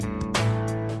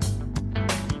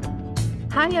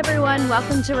Hi, everyone.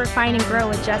 Welcome to Refine and Grow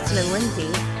with Justin and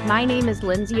Lynse. My name is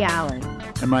Lindsay Allen.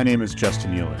 And my name is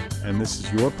Justin Hewlett, and this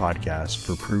is your podcast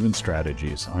for proven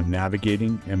strategies on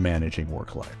navigating and managing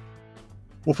work life.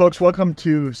 Well, folks, welcome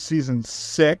to season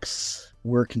 6.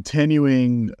 We're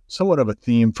continuing somewhat of a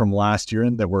theme from last year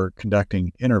in that we're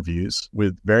conducting interviews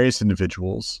with various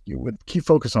individuals with key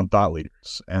focus on thought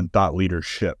leaders and thought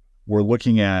leadership. We're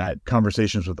looking at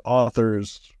conversations with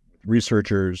authors,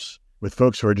 researchers, with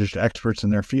folks who are just experts in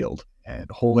their field, and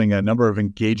holding a number of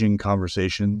engaging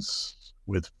conversations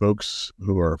with folks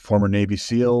who are former Navy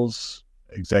SEALs,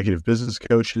 executive business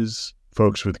coaches,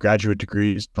 folks with graduate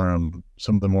degrees from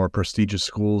some of the more prestigious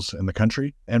schools in the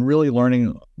country, and really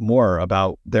learning more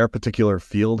about their particular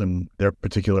field and their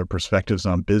particular perspectives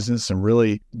on business and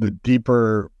really the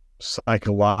deeper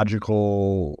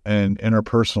psychological and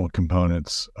interpersonal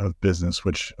components of business,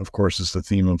 which of course is the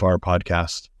theme of our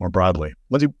podcast more broadly.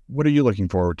 Lindsay, what are you looking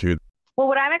forward to? Well,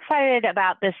 what I'm excited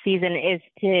about this season is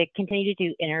to continue to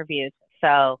do interviews.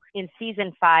 So in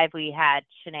season 5, we had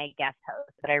Shanae guest host,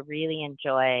 but I really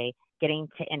enjoy getting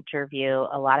to interview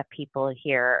a lot of people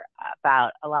here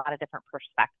about a lot of different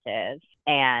perspectives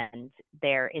and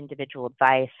their individual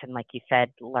advice. And like you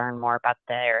said, learn more about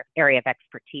their area of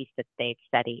expertise that they've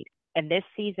studied. And this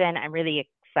season, I'm really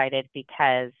excited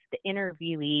because the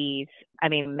interviewees,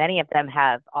 many of them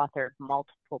have authored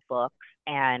multiple books,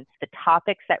 and the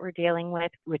topics that we're dealing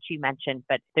with, which you mentioned,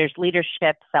 but there's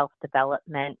leadership,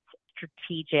 self-development,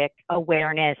 strategic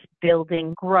awareness,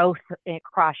 building growth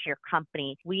across your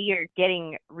company. We are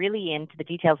getting really into the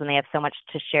details, and they have so much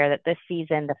to share that this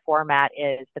season, the format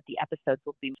is that the episodes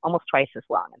will be almost twice as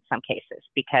long in some cases,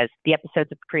 because the episodes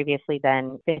have previously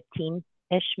been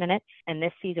 15-ish minutes. And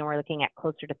this season, we're looking at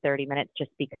closer to 30 minutes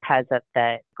just because of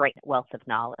the great wealth of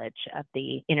knowledge of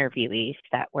the interviewees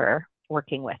that we're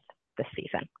working with this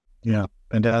season. Yeah,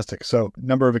 fantastic. So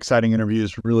number of exciting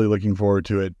interviews, really looking forward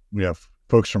to it. We have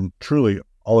folks from truly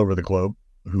all over the globe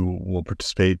who will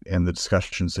participate in the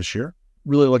discussions this year.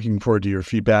 Really looking forward to your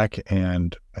feedback,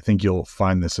 and I think you'll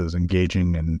find this as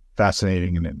engaging and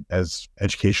fascinating and as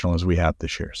educational as we have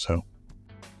this year. So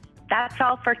that's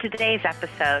all for today's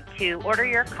episode. To order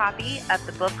your copy of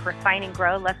the book, Refine and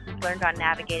Grow, Lessons Learned on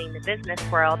Navigating the Business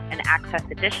World, and access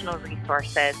additional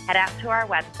resources, head out to our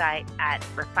website at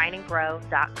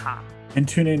refineandgrow.com. And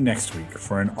tune in next week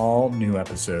for an all-new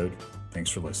episode. Thanks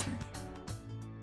for listening.